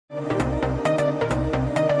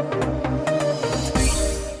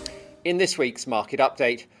In this week's market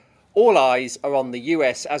update, all eyes are on the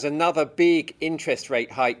US as another big interest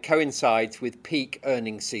rate hike coincides with peak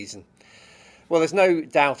earnings season. Well, there's no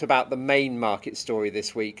doubt about the main market story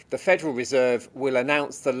this week. The Federal Reserve will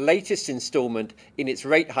announce the latest instalment in its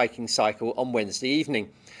rate hiking cycle on Wednesday evening.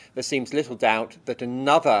 There seems little doubt that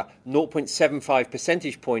another 0.75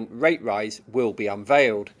 percentage point rate rise will be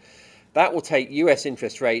unveiled. That will take US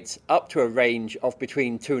interest rates up to a range of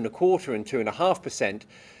between 2.25% and 2.5%,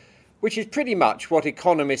 which is pretty much what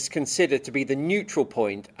economists consider to be the neutral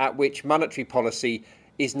point at which monetary policy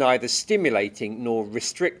is neither stimulating nor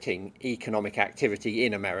restricting economic activity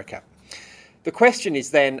in America. The question is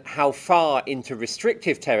then how far into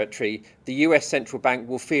restrictive territory the US central bank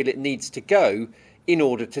will feel it needs to go in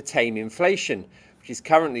order to tame inflation, which is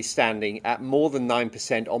currently standing at more than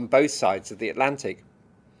 9% on both sides of the Atlantic.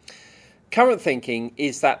 Current thinking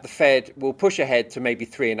is that the Fed will push ahead to maybe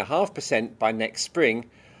 3.5% by next spring,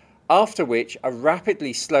 after which a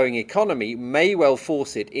rapidly slowing economy may well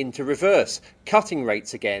force it into reverse, cutting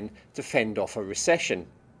rates again to fend off a recession.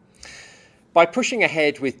 By pushing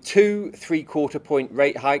ahead with 2 3/4-point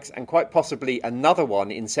rate hikes and quite possibly another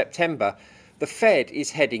one in September, the Fed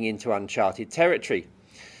is heading into uncharted territory.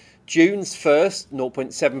 June's first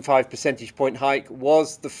 0.75 percentage point hike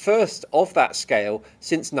was the first of that scale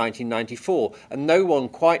since 1994, and no one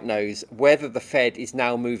quite knows whether the Fed is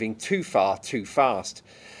now moving too far too fast.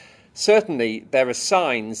 Certainly, there are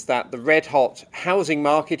signs that the red-hot housing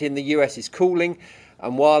market in the US is cooling,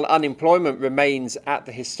 and while unemployment remains at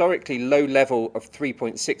the historically low level of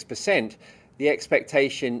 3.6%, the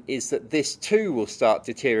expectation is that this too will start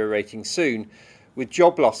deteriorating soon, with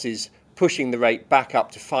job losses pushing the rate back up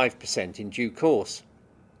to 5% in due course.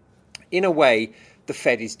 In a way, the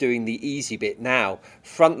Fed is doing the easy bit now,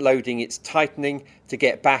 front-loading its tightening to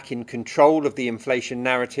get back in control of the inflation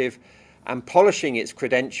narrative and polishing its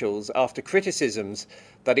credentials after criticisms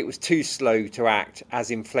that it was too slow to act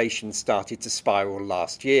as inflation started to spiral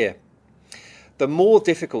last year. The more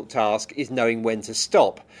difficult task is knowing when to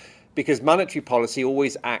stop, because monetary policy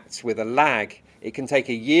always acts with a lag. It can take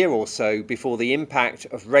a year or so before the impact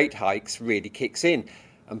of rate hikes really kicks in,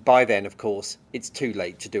 and by then, of course, it's too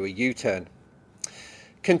late to do a U-turn.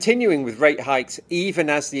 Continuing with rate hikes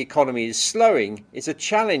even as the economy is slowing is a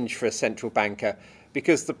challenge for a central banker,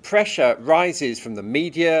 because the pressure rises from the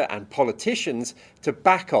media and politicians to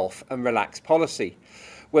back off and relax policy.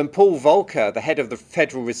 When Paul Volcker, the head of the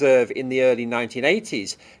Federal Reserve in the early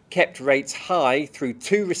 1980s, kept rates high through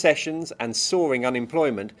 2 recessions and soaring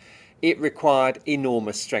unemployment, it required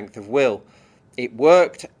enormous strength of will. It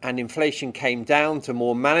worked, and inflation came down to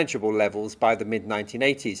more manageable levels by the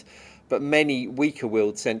mid-1980s, but many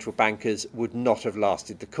weaker-willed central bankers would not have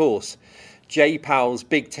lasted the course. Jay Powell's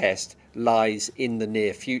big test lies in the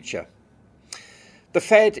near future. The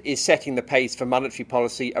Fed is setting the pace for monetary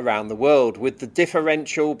policy around the world, with the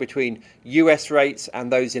differential between US rates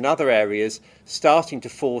and those in other areas starting to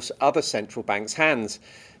force other central banks' hands.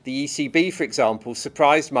 The ECB, for example,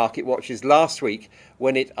 surprised market watchers last week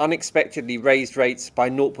when it unexpectedly raised rates by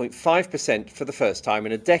 0.5% for the first time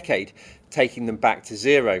in a decade, taking them back to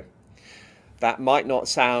zero. That might not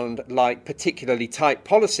sound like particularly tight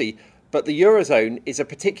policy, but the Eurozone is a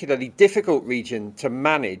particularly difficult region to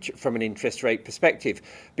manage from an interest rate perspective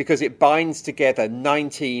because it binds together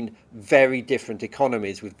 19 very different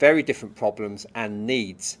economies with very different problems and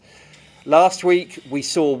needs. Last week, we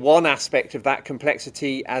saw one aspect of that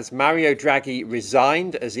complexity as Mario Draghi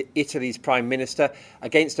resigned as Italy's Prime Minister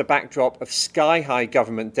against a backdrop of sky-high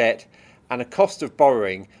government debt and a cost of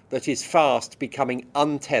borrowing that is fast becoming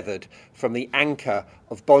untethered from the anchor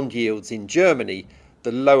of bond yields in Germany,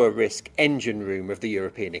 the lower risk engine room of the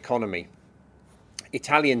European economy.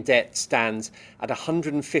 Italian debt stands at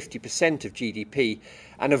 150% of GDP,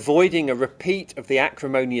 and avoiding a repeat of the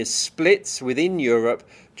acrimonious splits within Europe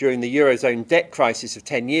during the Eurozone debt crisis of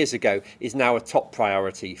 10 years ago is now a top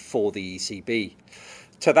priority for the ECB.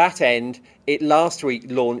 To that end, it last week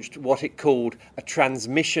launched what it called a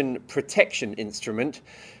transmission protection instrument,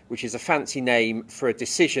 which is a fancy name for a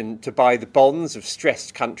decision to buy the bonds of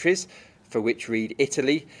stressed countries, for which read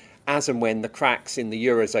Italy, as and when the cracks in the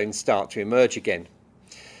Eurozone start to emerge again.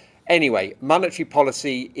 Anyway, monetary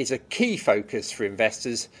policy is a key focus for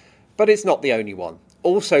investors, but it's not the only one.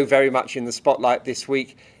 Also very much in the spotlight this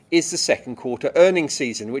week is the second quarter earnings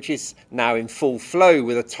season, which is now in full flow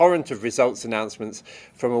with a torrent of results announcements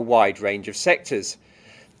from a wide range of sectors.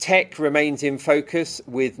 Tech remains in focus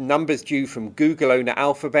with numbers due from Google owner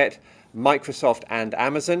Alphabet, Microsoft and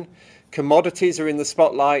Amazon. Commodities are in the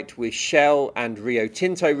spotlight with Shell and Rio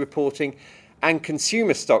Tinto reporting, and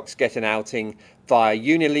consumer stocks get an outing via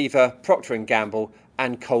Unilever, Procter & Gamble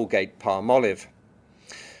and Colgate-Palmolive.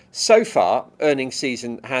 So far, earnings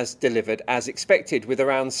season has delivered as expected, with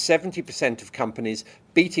around 70% of companies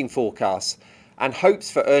beating forecasts, and hopes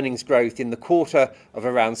for earnings growth in the quarter of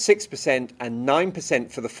around 6% and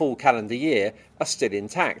 9% for the full calendar year are still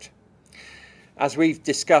intact. As we've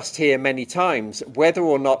discussed here many times, whether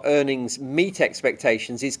or not earnings meet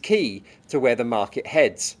expectations is key to where the market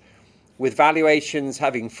heads. With valuations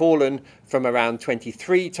having fallen from around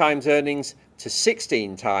 23 times earnings to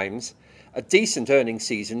 16 times, a decent earnings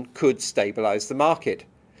season could stabilise the market.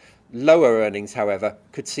 Lower earnings, however,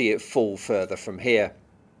 could see it fall further from here.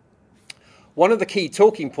 One of the key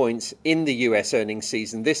talking points in the US earnings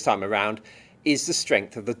season this time around is the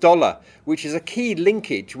strength of the dollar, which is a key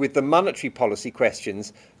linkage with the monetary policy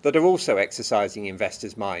questions that are also exercising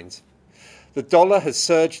investors' minds. The dollar has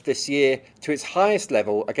surged this year to its highest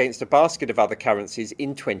level against a basket of other currencies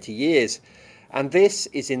in 20 years, and this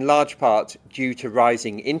is in large part due to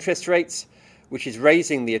rising interest rates, which is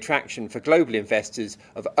raising the attraction for global investors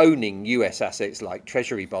of owning US assets like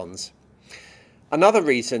Treasury bonds. Another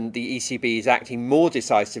reason the ECB is acting more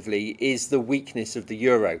decisively is the weakness of the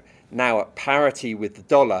euro, now at parity with the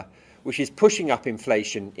dollar, which is pushing up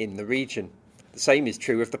inflation in the region. The same is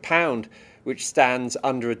true of the pound, which stands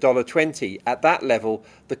under $1.20. At that level,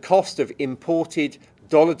 the cost of imported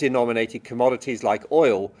dollar-denominated commodities like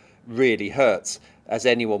oil really hurts, as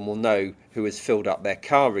anyone will know who has filled up their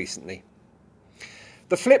car recently.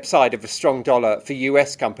 The flip side of a strong dollar for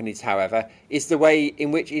US companies, however, is the way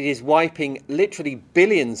in which it is wiping literally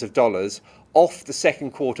billions of dollars off the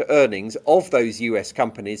second quarter earnings of those US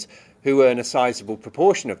companies who earn a sizable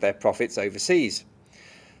proportion of their profits overseas.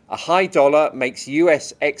 A high dollar makes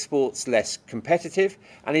US exports less competitive,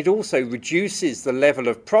 and it also reduces the level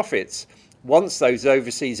of profits once those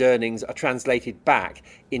overseas earnings are translated back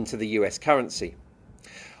into the US currency.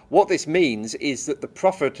 What this means is that the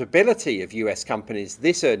profitability of US companies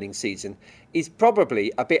this earnings season is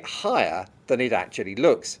probably a bit higher than it actually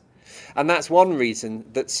looks. And that's one reason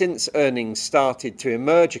that since earnings started to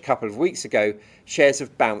emerge a couple of weeks ago, shares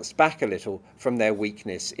have bounced back a little from their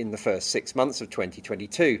weakness in the first 6 months of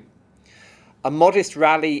 2022. A modest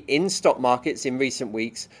rally in stock markets in recent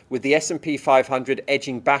weeks, with the S&P 500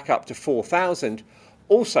 edging back up to 4,000,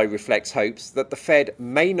 also reflects hopes that the Fed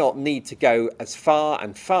may not need to go as far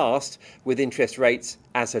and fast with interest rates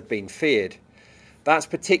as had been feared. That's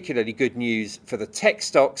particularly good news for the tech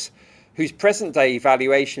stocks, whose present-day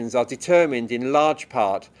valuations are determined in large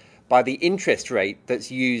part by the interest rate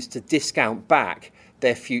that's used to discount back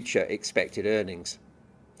their future expected earnings.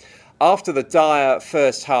 After the dire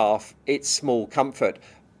first half, it's small comfort,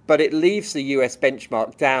 but it leaves the US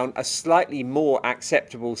benchmark down a slightly more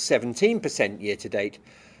acceptable 17% year-to-date,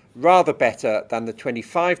 rather better than the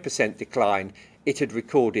 25% decline it had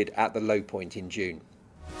recorded at the low point in June.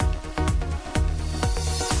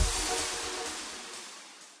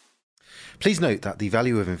 Please note that the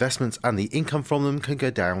value of investments and the income from them can go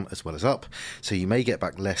down as well as up, so you may get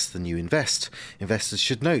back less than you invest. Investors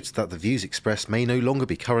should note that the views expressed may no longer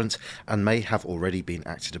be current and may have already been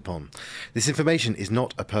acted upon. This information is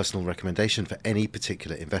not a personal recommendation for any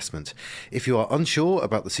particular investment. If you are unsure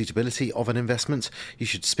about the suitability of an investment, you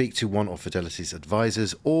should speak to one of Fidelity's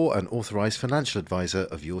advisors or an authorised financial advisor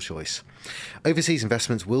of your choice. Overseas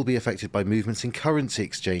investments will be affected by movements in currency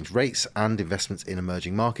exchange rates, and investments in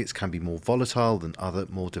emerging markets can be more volatile than other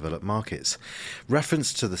more developed markets.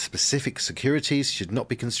 Reference to the specific securities should not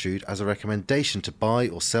be construed as a recommendation to buy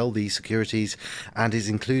or sell these securities and is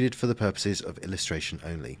included for the purposes of illustration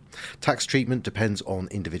only. Tax treatment depends on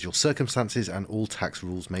individual circumstances, and all tax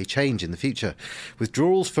rules may change in the future.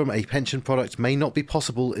 Withdrawals from a pension product may not be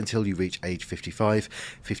possible until you reach age 55,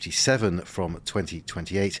 57 from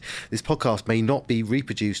 2028. This podcast may not be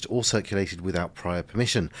reproduced or circulated without prior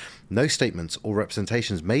permission. No statements or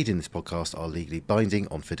representations made in this podcast are legally binding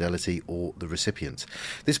on Fidelity or the recipient.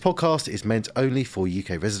 This podcast is meant only for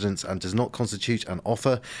UK residents and does not constitute an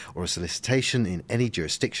offer or a solicitation in any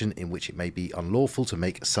jurisdiction in which it may be unlawful to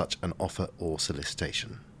make such an offer or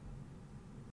solicitation.